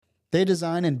They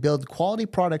design and build quality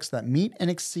products that meet and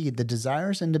exceed the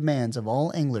desires and demands of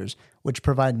all anglers, which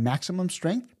provide maximum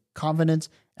strength, confidence,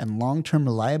 and long-term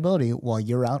reliability while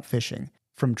you're out fishing.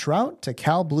 From trout to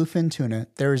Cal bluefin tuna,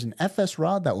 there is an FS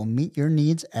rod that will meet your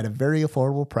needs at a very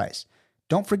affordable price.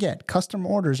 Don't forget, custom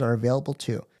orders are available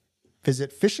too.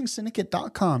 Visit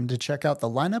fishingsyndicate.com to check out the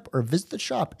lineup or visit the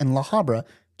shop in La Habra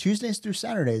Tuesdays through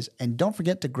Saturdays, and don't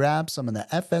forget to grab some of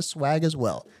the FS swag as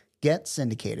well. Get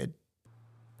syndicated.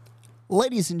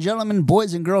 Ladies and gentlemen,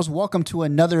 boys and girls, welcome to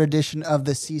another edition of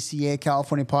the CCA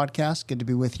California podcast. Good to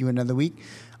be with you another week.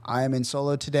 I am in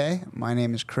solo today. My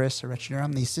name is Chris Arrechinero.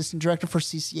 I'm the assistant director for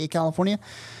CCA California.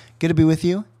 Good to be with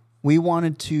you. I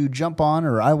wanted to jump on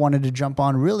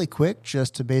really quick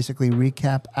just to basically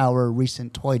recap our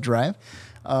recent toy drive.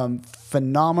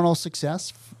 Phenomenal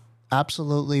success.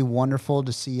 Absolutely wonderful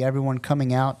to see everyone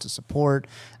coming out to support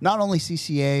not only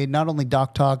CCA, not only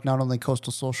Doc Talk, not only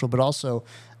Coastal Social, but also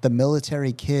the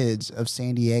military kids of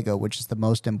San Diego, which is the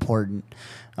most important.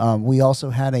 We also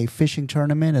had a fishing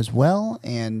tournament as well,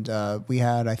 and we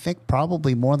had, I think,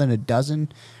 probably more than a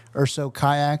dozen or so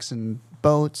kayaks and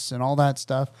boats and all that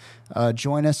stuff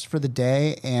join us for the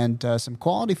day, and some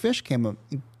quality fish came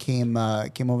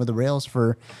over the rails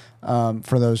for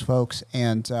those folks,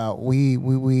 and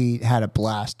we had a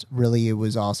blast. Really, it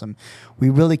was awesome.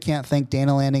 We really can't thank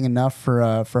Dana Landing enough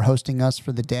for hosting us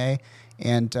for the day,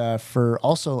 and for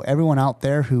also everyone out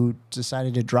there who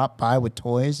decided to drop by with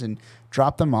toys and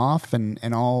drop them off, and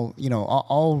all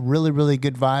really, really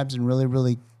good vibes and really,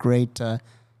 really great.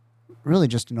 Really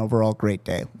just an overall great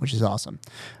day, which is awesome.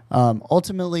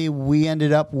 Ultimately, we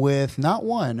ended up with not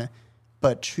one,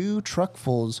 but 2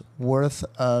 truckfuls worth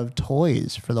of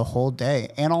toys for the whole day.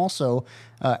 And also,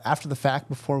 after the fact,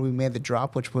 before we made the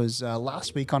drop, which was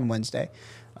last week on Wednesday,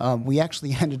 we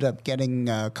actually ended up getting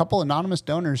a couple anonymous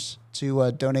donors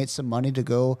to donate some money to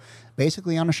go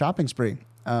basically on a shopping spree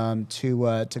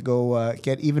to go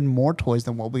get even more toys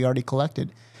than what we already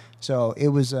collected. So it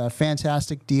was a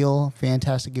fantastic deal,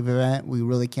 fantastic event. We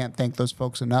really can't thank those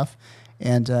folks enough,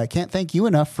 and can't thank you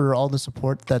enough for all the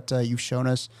support that you've shown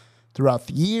us throughout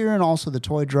the year, and also the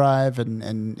toy drive.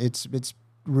 And it's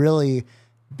really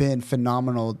been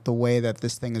phenomenal the way that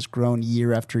this thing has grown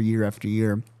year after year after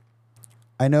year.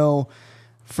 I know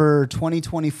for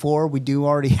 2024, we do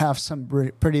already have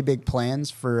some pretty big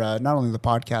plans for not only the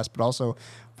podcast, but also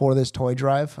for this toy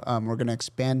drive. We're going to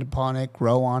expand upon it,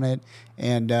 grow on it,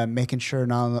 and making sure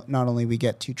not only we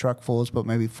get 2 truckfuls, but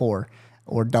maybe 4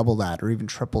 or double that or even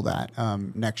triple that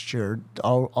next year.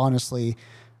 Honestly,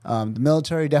 the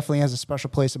military definitely has a special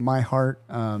place in my heart,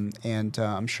 and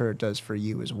I'm sure it does for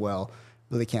you as well.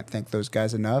 Really can't thank those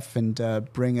guys enough, and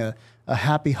bring a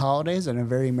happy holidays and a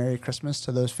very Merry Christmas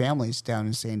to those families down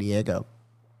in San Diego.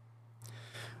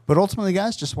 But ultimately,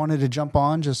 guys, just wanted to jump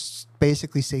on, just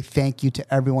basically say thank you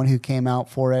to everyone who came out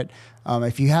for it.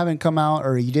 If you haven't come out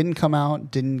or you didn't come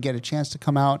out, didn't get a chance to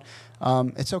come out,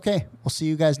 it's okay. We'll see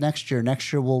you guys next year.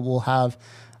 Next year, we'll have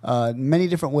many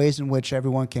different ways in which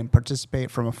everyone can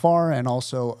participate from afar and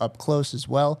also up close as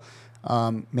well.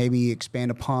 Maybe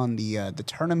expand upon the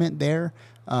tournament there.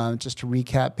 Just to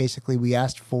recap, basically, we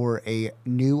asked for a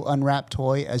new unwrapped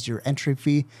toy as your entry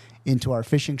fee into our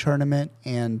fishing tournament,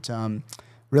 and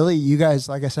really, you guys,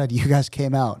 like I said, you guys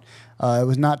came out. It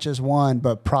was not just one,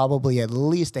 but probably at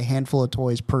least a handful of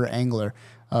toys per angler,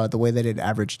 the way that it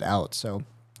averaged out. So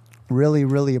really,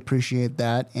 really appreciate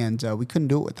that, and we couldn't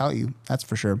do it without you, that's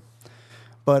for sure.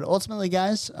 But ultimately,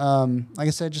 guys, like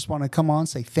I said, just want to come on,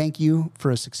 say thank you for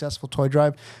a successful toy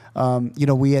drive.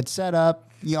 We had set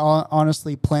up,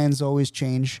 honestly, plans always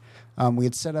change. We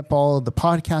had set up all of the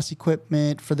podcast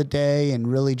equipment for the day,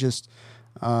 and really just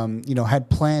had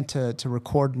planned to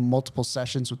record multiple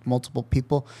sessions with multiple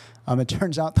people. It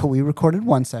turns out that we recorded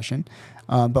one session,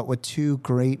 but with 2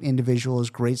 great individuals,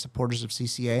 great supporters of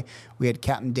CCA. We had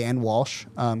Captain Dan Walsh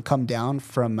come down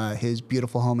from his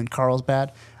beautiful home in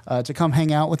Carlsbad to come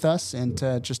hang out with us and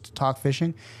just to talk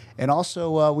fishing. And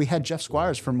also we had Jeff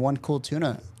Squires from One Cool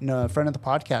Tuna, a friend of the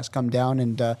podcast, come down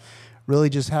and really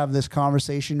just have this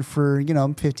conversation for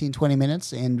 15, 20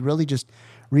 minutes and really just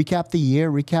recap the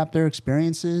year, recap their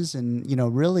experiences, and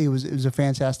really it was a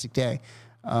fantastic day.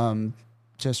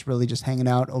 Just hanging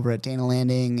out over at Dana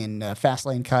Landing and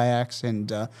Fastlane Kayaks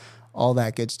and all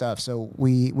that good stuff. So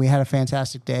we had a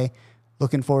fantastic day.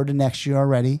 Looking forward to next year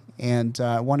already, and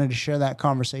I wanted to share that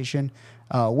conversation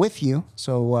with you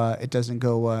so it doesn't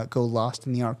go lost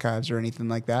in the archives or anything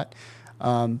like that.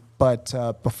 But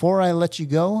before I let you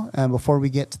go and before we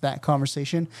get to that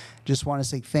conversation, just want to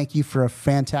say thank you for a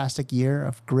fantastic year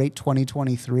of great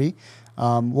 2023.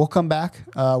 We'll come back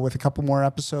with a couple more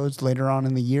episodes later on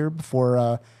in the year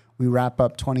before we wrap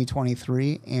up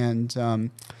 2023, and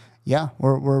yeah,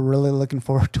 we're really looking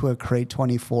forward to a great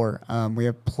 24. We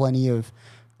have plenty of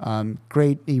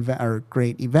great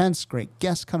events, great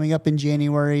guests coming up in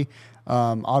January.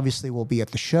 Obviously, we'll be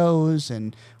at the shows,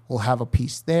 and we'll have a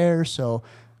piece there. So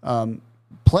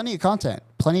plenty of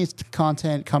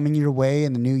content coming your way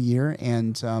in the new year,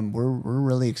 and we're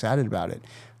really excited about it.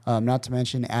 Not to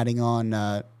mention adding on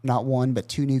not one but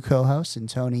two new co-hosts, and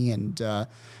Tony and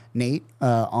Nate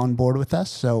on board with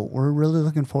us. So we're really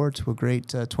looking forward to a great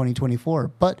 2024,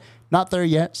 but not there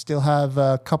yet. Still have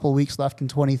a couple weeks left in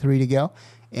 23 to go.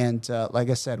 And like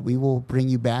I said, we will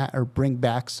bring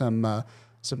back some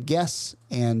guests,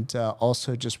 and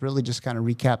also just kind of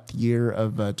recap the year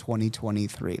of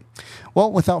 2023. Well,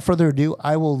 without further ado,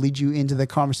 I will lead you into the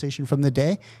conversation from the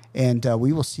day, and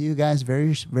we will see you guys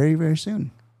very, very, very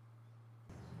soon.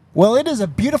 Well, it is a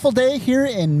beautiful day here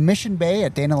in Mission Bay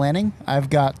at Dana Landing. I've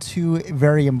got two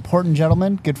very important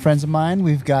gentlemen, good friends of mine.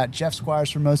 We've got Jeff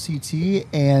Squires from OCT,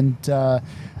 and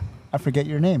I forget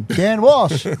your name, Dan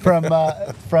Walsh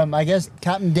from I guess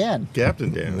Captain Dan.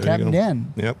 Captain Dan. There Captain you go.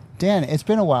 Dan. Yep. Dan, it's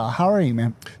been a while. How are you,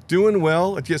 man? Doing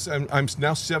well. I'm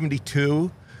now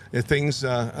 72. Things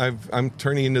I'm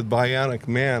turning into the bionic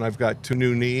man. I've got 2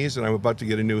 new knees, and I'm about to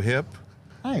get a new hip.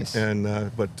 Nice. And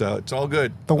but it's all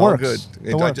good. The all works.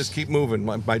 good. I just keep moving.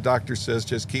 My doctor says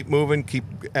just keep moving, keep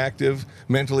active,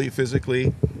 mentally,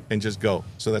 physically, and just go.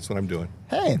 So that's what I'm doing.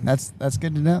 Hey, that's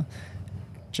good to know.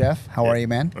 Jeff, how are you,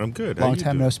 man? I'm good. Long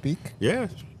time no speak. Yeah.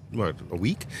 What, a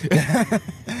week?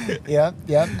 Yeah.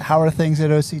 How are things at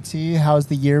OCT? How's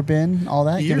the year been? All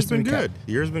that? The year's been good.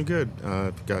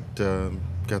 Got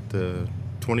the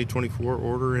 2024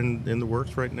 order in the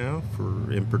works right now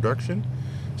in production.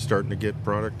 Starting to get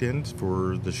product in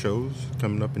for the shows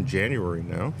coming up in January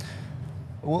now.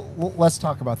 Well, let's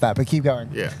talk about that, but keep going.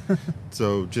 Yeah.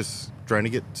 So just trying to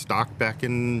get stock back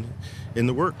in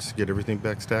the works, get everything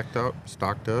back stocked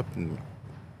up, and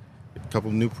a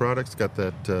couple of new products. Got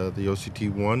that the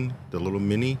OCT1, the little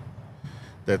mini,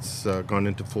 that's gone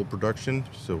into full production.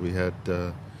 So we had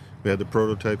the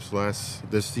prototypes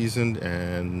this season,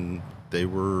 and they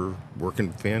were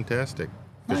working fantastic.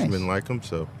 Fishermen like them,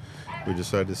 so we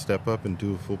decided to step up and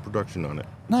do a full production on it.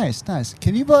 Nice.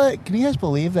 Can you guys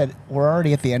believe that we're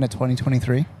already at the end of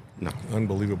 2023? No,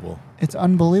 unbelievable. It's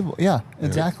unbelievable. Yeah,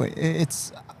 exactly.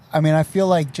 I feel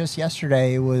like just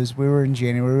yesterday we were in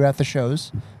January. We were at the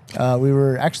shows. We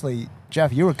were actually,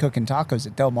 Jeff, you were cooking tacos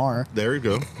at Del Mar. There you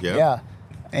go. Yeah. Yeah.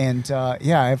 And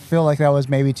I feel like that was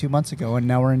maybe 2 months ago, and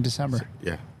now we're in December.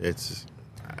 Yeah,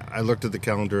 I looked at the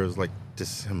calendar, it was like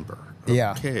December.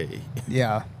 Okay.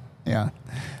 Yeah.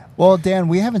 Well, Dan,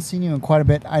 we haven't seen you in quite a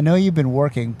bit. I know you've been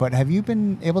working, but have you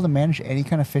been able to manage any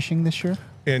kind of fishing this year?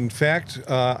 In fact,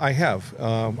 I have.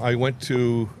 I went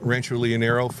to Rancho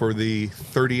Leonero for the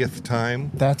 30th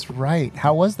time. That's right.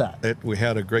 How was that? We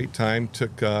had a great time.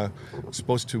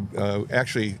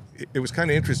 Actually, it was kind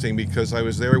of interesting because I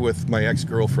was there with my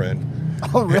ex-girlfriend.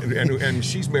 Oh, really? And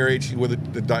she's married.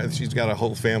 She's got a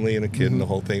whole family and a kid and the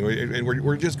whole thing. And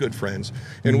we're just good friends.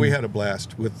 And we had a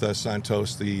blast with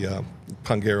Santos, the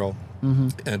Pangero.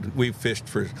 And we fished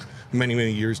for many,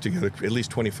 many years together, at least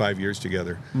 25 years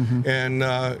together. And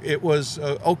it was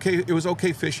okay. It was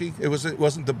okay fishing. It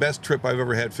wasn't the best trip I've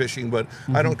ever had fishing, but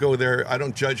I don't go there. I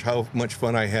don't judge how much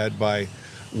fun I had by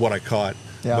what I caught.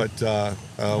 Yeah.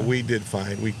 But we did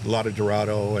fine. A lot of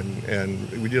Dorado, and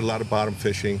we did a lot of bottom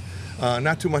fishing.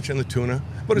 Not too much on the tuna,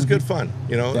 but it's good fun.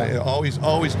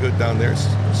 Always good down there.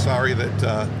 Sorry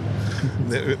that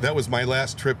that was my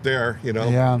last trip there.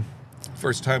 Yeah.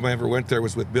 First time I ever went there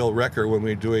was with Bill Recker when we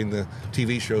were doing the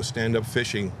TV show Stand Up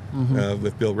Fishing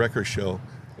with Bill Recker's show,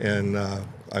 and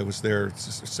I was there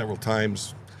several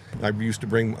times. I used to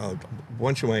bring a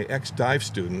bunch of my ex-dive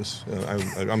students.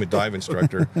 I'm a dive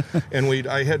instructor, and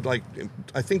I had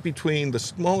I think between the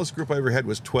smallest group I ever had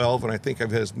was 12, and I think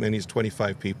I've had as many as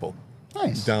 25 people.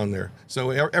 Nice. Down there. So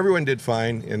everyone did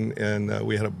fine, and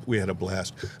we had a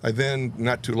blast. Then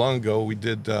not too long ago we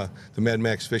did the Mad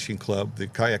Max Fishing Club. The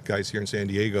kayak guys here in San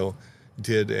Diego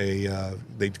did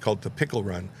they called it the Pickle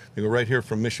Run. They go right here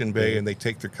from Mission Bay, and they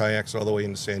take their kayaks all the way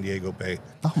into San Diego Bay.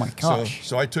 Oh my gosh!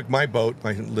 So I took my boat,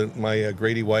 my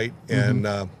Grady White, and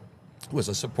was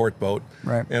a support boat,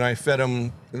 right? And I fed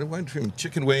them. It went from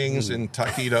chicken wings and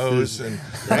taquitos and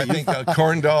I think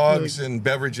corn dogs and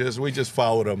beverages. We just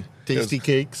followed them. Tasty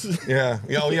cakes. Yeah.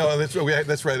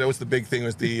 That's right. That was the big thing.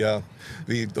 Was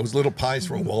those little pies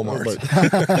from Walmart.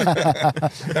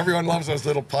 Everyone loves those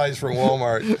little pies from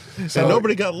Walmart. So, and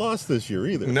nobody got lost this year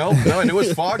either. No, and it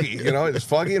was foggy. It was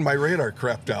foggy, and my radar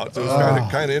crept out. So it was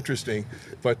kind of interesting.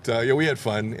 But yeah, we had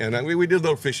fun, and we did a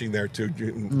little fishing there too.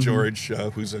 George,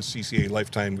 who's a CCA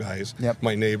lifetime guy, is Yep.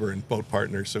 my neighbor and boat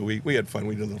partner. So we had fun.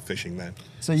 We did a little fishing then.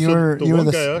 So you were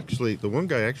The one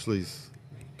guy actually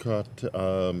caught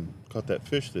that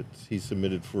fish that he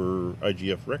submitted for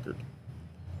IGF record.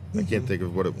 I can't think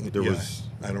of what it Yeah, was.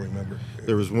 I don't remember.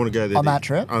 There was one guy that On that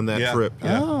trip? On that Yeah. trip,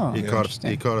 yeah. Oh, he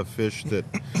interesting. caught a fish that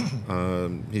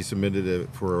he submitted it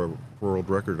for a world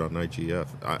record on IGF.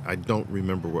 I don't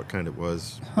remember what kind it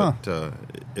was, but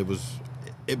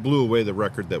it blew away the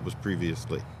record that was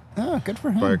previously Oh, good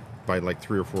for him. by like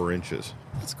 3 or 4 inches.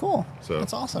 That's cool. So-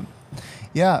 That's awesome.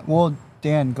 Yeah. Well,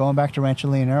 Dan, going back to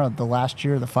Rancho Leonero, the last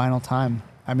year, the final time.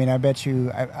 I mean, I bet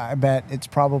it's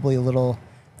probably a little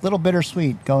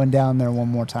bittersweet going down there one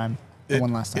more time,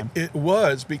 one last time. It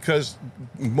was, because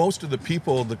most of the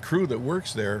people, the crew that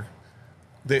works there,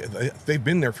 they've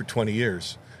been there for 20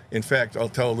 years. In fact, I'll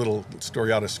tell a little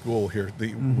story out of school here.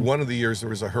 One of the years there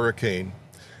was a hurricane,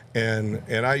 and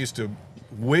I used to,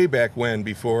 way back when,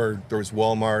 before there was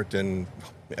Walmart and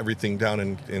everything down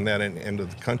in that end of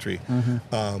the country,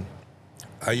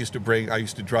 I used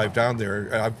to drive down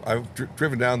there. I've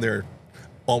driven down there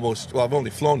I've only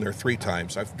flown there 3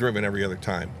 times. I've driven every other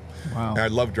time. Wow. And I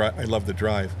love the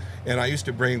drive. And I used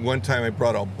to bring, one time I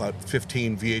brought about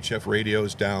 15 VHF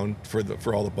radios down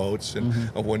for all the boats, and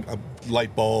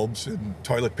light bulbs and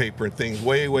toilet paper and things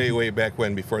way back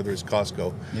when, before there was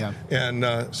Costco. Yeah. And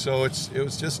so it's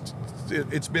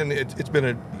been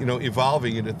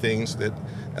evolving into things that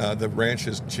the ranch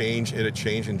has changed. It had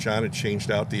changed, and John had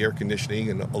changed out the air conditioning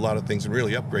and a lot of things and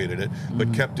really upgraded it,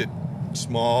 but kept it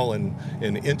small and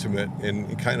intimate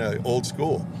and kind of old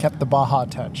school. Kept the Baja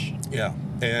touch. Yeah.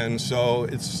 And so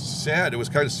it's sad. It was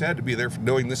kind of sad to be there,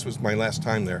 knowing this was my last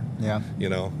time there. Yeah.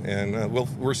 And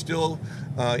we're still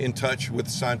in touch with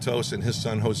Santos and his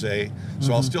son Jose.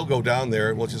 So I'll still go down there,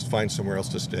 and we'll just find somewhere else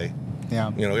to stay.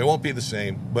 Yeah. It won't be the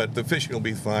same, but the fishing will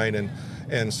be fine,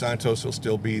 and Santos will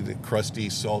still be the crusty,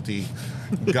 salty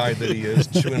guy that he is,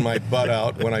 chewing my butt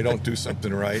out when I don't do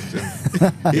something right.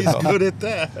 And, He's good at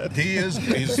that. he is.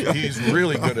 He's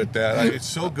really good at that. It's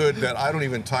so good that I don't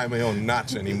even tie my own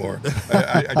knots anymore.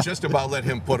 I just about let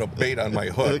him put a bait on my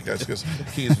hook. That's because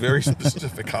he's very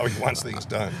specific how he wants things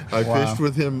done. I Wow.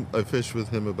 fished with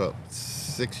him about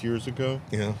 6 years ago.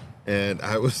 Yeah. And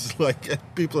I was like,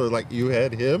 people are like, you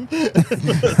had him?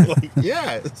 Like,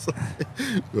 yeah. It's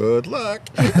like, good luck.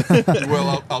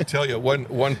 Well, I'll tell you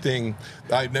one thing.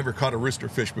 I'd never caught a rooster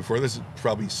fish before. This is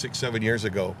probably 6-7 years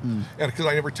ago, and because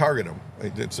I never target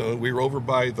them. So we were over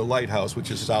by the lighthouse, which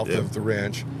is south of the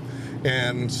ranch,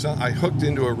 and so I hooked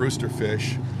into a rooster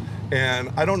fish. And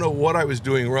I don't know what I was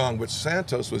doing wrong, but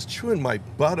Santos was chewing my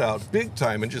butt out big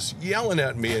time and just yelling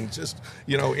at me, and just,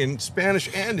 in Spanish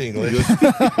and English.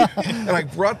 And I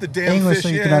brought the damn English fish so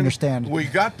you in. can understand. We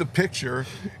got the picture,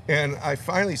 and I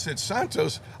finally said,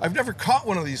 Santos, I've never caught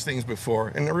one of these things before.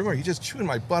 And I remember, he just chewing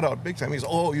my butt out big time. He's,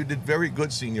 oh, you did very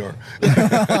good, senor.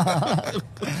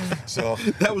 So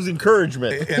That was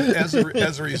encouragement. and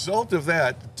as a result of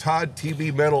that, Todd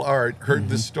TB Metal Art heard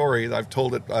this story. I've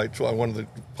told it on one of the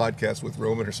podcasts with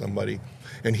Roman or somebody,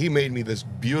 and he made me this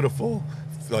beautiful,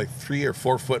 like 3 or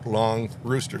 4 foot long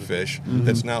rooster fish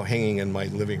that's now hanging in my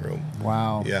living room.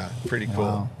 Wow. Yeah, pretty cool.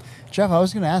 Wow. Jeff, I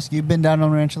was going to ask, you've been down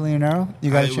on Rancho Leonero?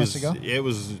 You got a chance to go? It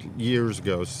was years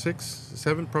ago,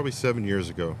 7 years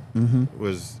ago.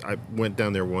 I went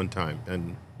down there one time,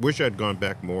 and wish I'd gone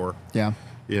back more. Yeah.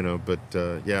 But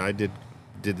I did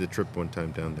the trip one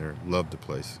time down there. Loved the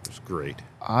place. It was great.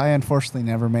 I unfortunately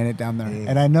never made it down there.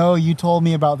 And I know you told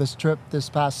me about this trip this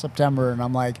past September, and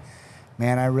I'm like,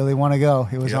 man, I really want to go.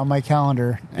 It was Yep. on my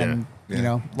calendar, and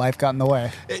life got in the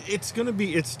way. It's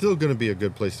still gonna be a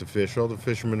good place to fish. All the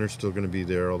fishermen are still gonna be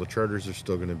there. All the charters are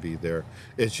still gonna be there.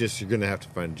 It's just, you're gonna have to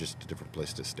find just a different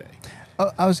place to stay.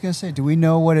 I was going to say, do we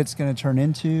know what it's going to turn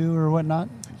into or whatnot?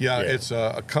 Yeah, it's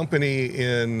a company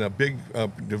a big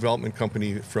development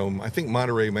company from, I think,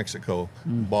 Monterrey, Mexico,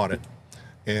 bought it.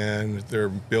 And they're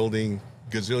building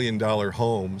gazillion-dollar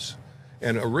homes.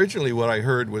 And originally what I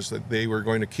heard was that they were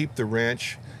going to keep the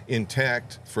ranch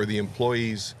intact for the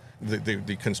employees,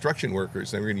 the construction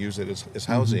workers. They were going to use it as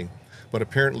housing. But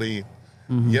apparently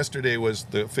yesterday was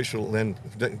the official, and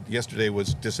yesterday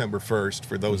was December 1st,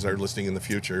 for those that are listening in the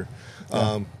future.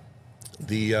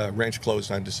 The ranch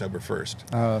closed on December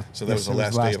 1st. So that was the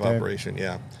last day of operation,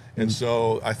 yeah. And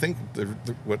so I think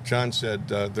what John said,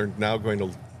 they're now going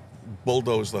to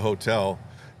bulldoze the hotel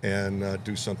and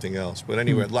do something else. But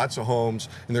anyway, lots of homes,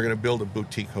 and they're going to build a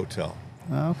boutique hotel.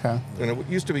 Okay. And it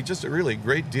used to be just a really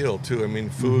great deal too. I mean,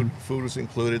 food was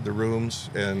included, the rooms,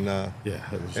 and Yeah,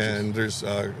 it was and there's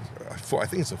I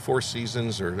think it's a Four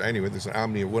Seasons, or anyway, there's an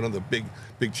Omni, one of the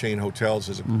big chain hotels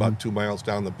is about 2 miles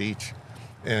down the beach,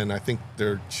 and I think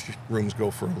their rooms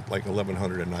go for like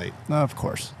 $1,100 a night. No, of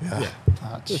course. Yeah.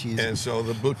 Oh, jeez. And so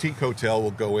the boutique hotel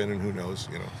will go in, and who knows,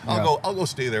 I'll go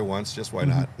stay there once, just why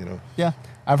not, Yeah,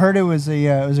 I've heard it was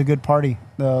a good party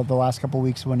the last couple of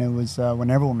weeks when it was when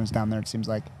everyone was down there. It seems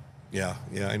like. Yeah,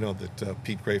 I know that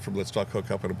Pete Gray from Let's Talk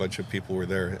Hookup and a bunch of people were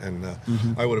there, and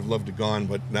I would have loved to gone,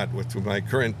 but not with my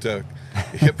current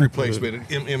hip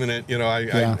replacement imminent.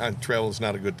 Travel is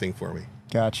not a good thing for me.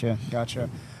 Gotcha.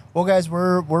 Well, guys,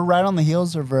 we're right on the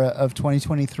heels of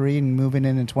 2023 and moving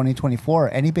into 2024.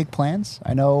 Any big plans?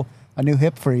 I know a new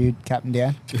hip for you, Captain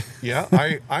Dan. Yeah,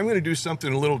 I'm going to do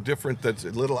something a little different. That's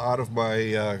a little out of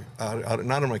my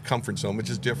not in my comfort zone, which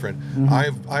is different.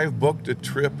 I've booked a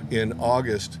trip in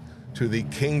August to the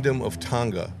Kingdom of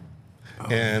Tonga,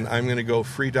 and I'm going to go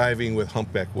free diving with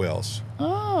humpback whales.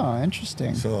 Oh,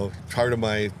 interesting. So part of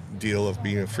my deal of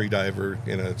being a free diver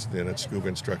and a scuba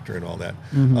instructor and all that.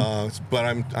 But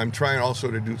I'm trying also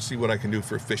to see what I can do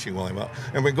for fishing while I'm out.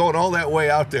 And we're going all that way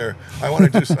out there. I want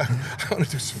to do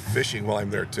some fishing while I'm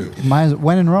there too.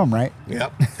 When in Rome, right?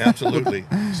 Yep, absolutely.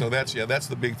 So that's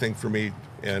the big thing for me.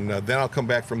 And then I'll come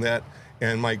back from that.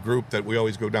 And my group that we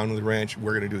always go down to the ranch,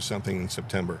 we're going to do something in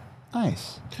September.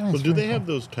 Nice. Well, do very they have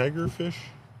cool. those tiger fish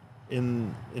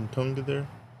in Tonga there?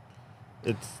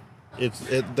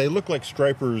 They look like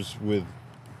stripers with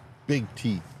big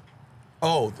teeth.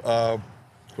 Oh,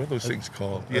 what are those things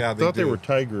called? I thought they were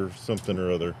tiger something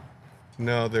or other.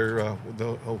 No, they're.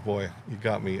 Oh boy, you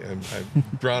got me.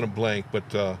 I've drawn a blank, but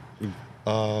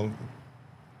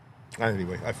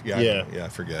anyway, I forget.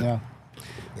 Yeah.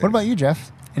 What about you,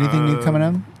 Jeff? Anything new coming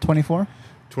up? 24?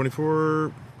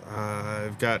 24. I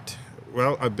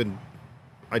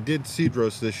did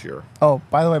Cedros this year. Oh,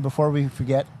 by the way, before we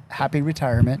forget, happy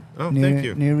retirement. Oh, thank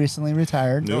you. New recently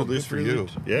retired. No, good for you.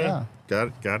 Yeah.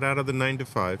 Got out of the 9 to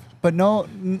 5. But no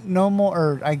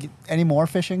more, any more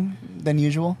fishing than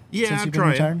usual? Yeah, since I'm you've been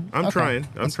trying. retired? I'm Okay. trying.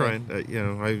 I'm That's trying.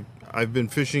 good. I've been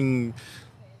fishing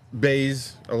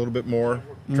bays a little bit more,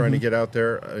 trying to get out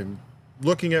there. I'm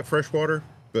looking at freshwater,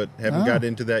 but haven't got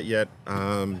into that yet.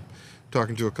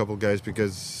 Talking to a couple guys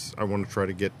because I want to try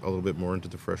to get a little bit more into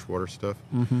the freshwater stuff.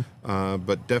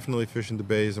 But definitely fishing the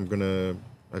bays.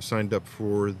 I've signed up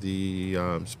for the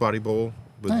Spotty Bowl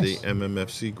with Nice. the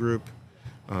MMFC group.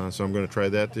 So I'm going to try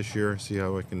that this year. See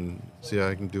how I can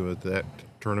do with that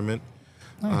tournament.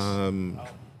 Nice.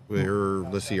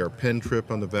 Let's see, our Penn trip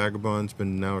on the Vagabond's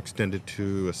been now extended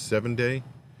to a 7-day.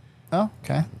 Oh,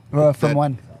 okay. Well, from That-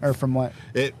 when? Or from what?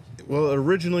 Well,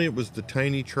 originally it was the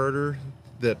tiny charter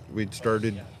that we'd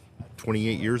started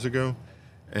 28 years ago,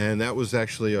 and that was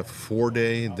actually a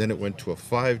 4-day. Then it went to a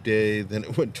 5-day. Then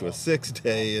it went to a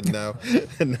 6-day,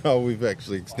 and now we've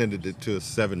actually extended it to a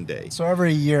 7-day. So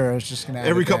every year it's just going to add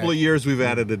Every a couple day. of years we've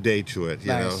added a day to it. You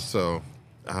know, Nice. so.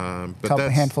 But Couple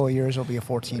that's, handful of years will be a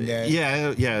 14-day.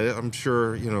 Yeah, I'm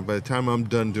sure, by the time I'm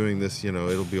done doing this,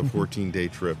 it'll be a 14-day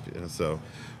trip. So,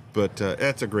 but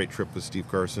that's a great trip with Steve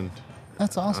Carson.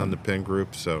 That's awesome. On the Penn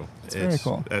group, so very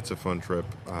cool. That's a fun trip.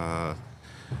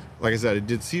 Like I said, I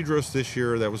did Cedros this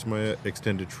year. That was my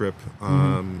extended trip.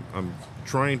 I'm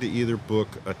trying to either book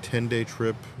a 10-day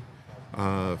trip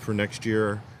for next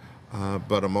year,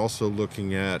 but I'm also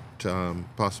looking at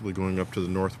possibly going up to the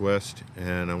Northwest,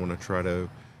 and I want to try to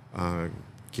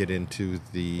get into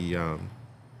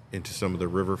into some of the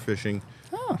river fishing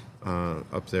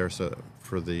up there. So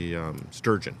for the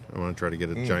sturgeon, I want to try to get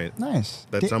a giant. Nice.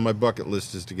 That's on my bucket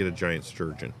list, is to get a giant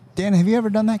sturgeon. Dan, have you ever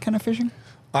done that kind of fishing?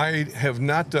 I have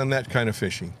not done that kind of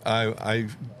fishing. I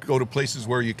go to places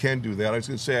where you can do that. I was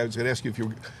going to ask you if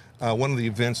you one of the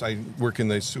events, I work in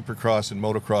the supercross and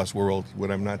motocross world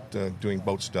when I'm not doing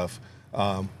boat stuff,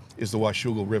 is the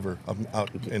Washougal River out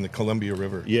in the Columbia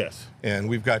River. Yes. And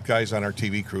we've got guys on our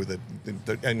TV crew that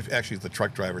and actually the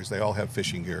truck drivers, they all have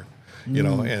fishing gear,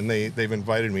 and they've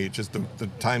invited me. It's just the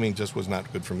timing just was not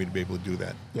good for me to be able to do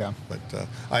that. Yeah. But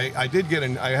I did get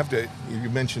I have to. You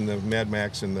mentioned the Mad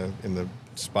Max and the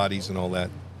Spotties and all that.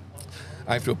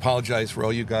 I have to apologize for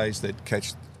all you guys that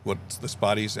catch what's the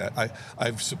spotties.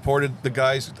 I've supported the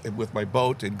guys with my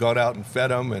boat and gone out and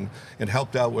fed them and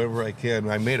helped out wherever I can.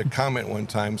 I made a comment one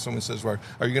time. Someone says, well,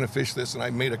 are you going to fish this? And I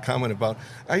made a comment about,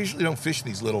 I usually don't fish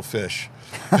these little fish.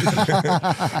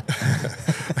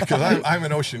 Because I'm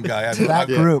an ocean guy.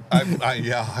 Group.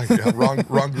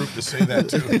 Wrong group to say that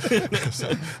to.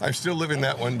 So I'm still living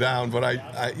that one down. But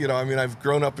I've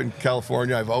grown up in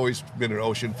California. I've always been an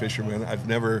ocean fisherman. I've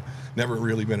never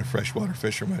really been a freshwater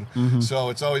fisherman. Mm-hmm. So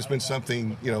it's always been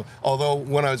something, although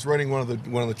when I was running one of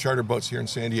the charter boats here in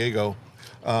San Diego,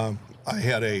 I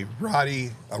had a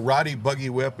Roddy buggy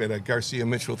whip and a Garcia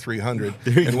Mitchell 300.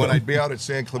 And when I'd be out at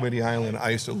San Clemente Island,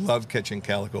 I used to love catching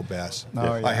calico bass.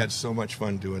 Oh, yeah. I had so much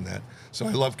fun doing that. So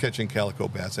I love catching calico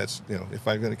bass. That's, if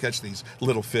I'm going to catch these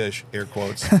little fish, air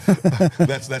quotes,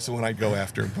 that's the one I'd go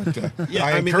after. But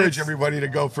I encourage everybody to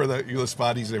go for the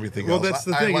spotties and everything else. Well, that's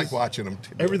the thing. I like watching them.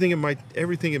 Everything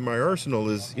in my arsenal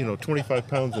is 25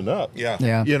 pounds and up. Yeah.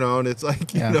 Yeah. And it's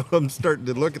like I'm starting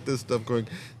to look at this stuff, going,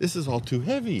 this is all too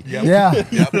heavy. Yep. Yeah.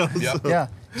 Yep. Yeah.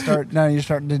 You're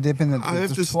starting to dip in the I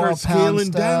have to 12 start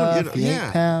scaling stuff, down. the 8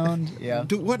 pound. Yeah.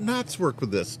 What knots work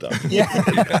with this stuff?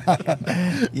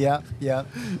 Yeah.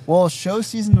 Well, show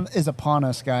season is upon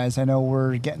us, guys. I know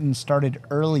we're getting started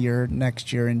earlier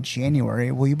next year in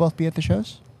January. Will you both be at the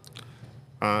shows?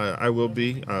 I will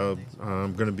be.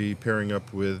 I'm going to be pairing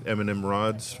up with M&M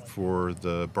Rods for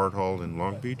the Bart Hall in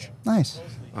Long Beach. Nice.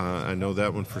 I know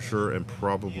that one for sure, and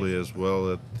probably as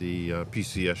well at the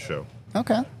PCS show.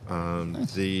 Okay.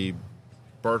 Nice. The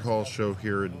Bart Hall show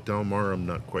here in Del Mar, I'm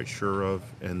not quite sure of.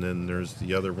 And then there's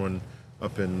the other one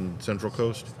up in Central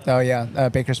Coast. Oh, yeah.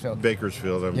 Bakersfield.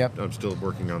 Bakersfield. Yep. I'm still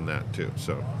working on that, too.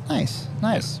 So Nice.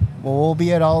 Well, we'll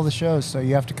be at all the shows, so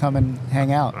you have to come and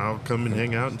hang out. I'll come and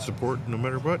hang out and support no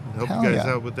matter what and help Hell you guys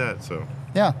yeah. out with that. So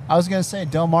Yeah, I was going to say,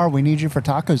 Del Mar, we need you for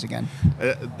tacos again.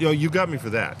 you got me for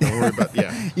that. Don't worry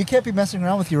about You can't be messing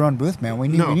around with your own booth, man. We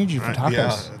need you for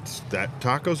tacos.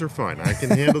 Tacos are fine. I can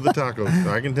handle the tacos.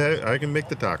 I can make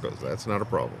the tacos. That's not a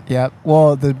problem. Yeah.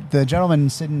 Well, the gentleman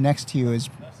sitting next to you is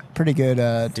pretty good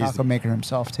taco maker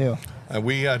himself too.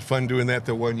 We had fun doing that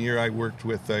the one year. I worked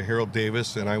with Harold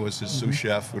Davis, and I was his sous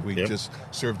chef when we just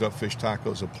served up fish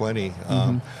tacos aplenty.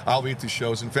 I'll be at the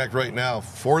shows. In fact, right now,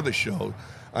 for the show,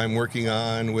 I'm working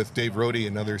on with Dave Rohde,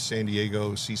 another San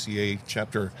Diego CCA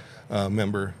chapter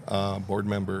board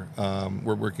member.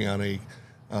 We're working on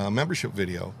a membership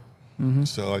video.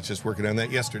 So I was just working on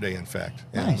that yesterday, in fact.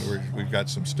 And Nice. we've got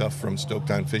some stuff from Stoked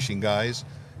On Fishing Guys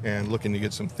and looking to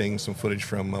get some footage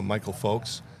from Michael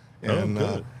Folks. And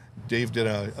good. Dave did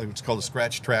it's called a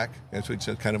scratch track. It's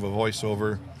a kind of a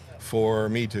voiceover for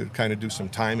me to kind of do some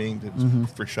timing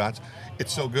for shots.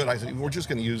 It's so good. I think we're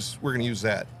going to use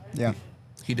that. Yeah.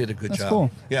 He did a good That's job.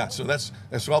 cool. Yeah, so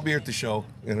so I'll be here at the show,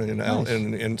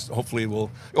 and hopefully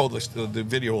the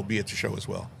video will be at the show as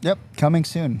well. Yep. Coming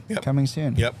soon. Yep. Coming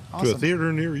soon. Yep. Awesome. To a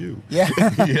theater near you. Yeah.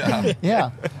 Yeah.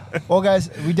 Yeah. Well, guys,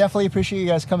 we definitely appreciate you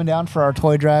guys coming down for our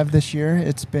toy drive this year.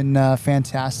 It's been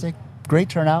fantastic. Great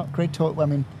turnout. Great toy. I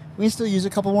mean, we can still use a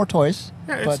couple more toys.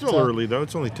 Yeah, it's but, still early, though.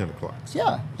 It's only 10 o'clock.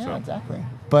 Yeah, So. exactly.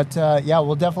 But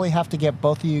we'll definitely have to get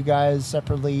both of you guys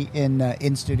separately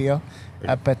in studio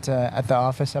up at the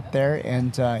office up there.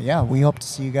 And we hope to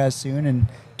see you guys soon in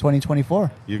 2024.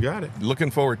 You got it.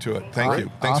 Looking forward to it. Thank All you.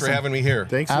 right. Thanks Awesome. for having me here.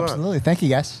 Thanks a lot. Absolutely. Thank you,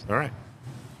 guys. All right.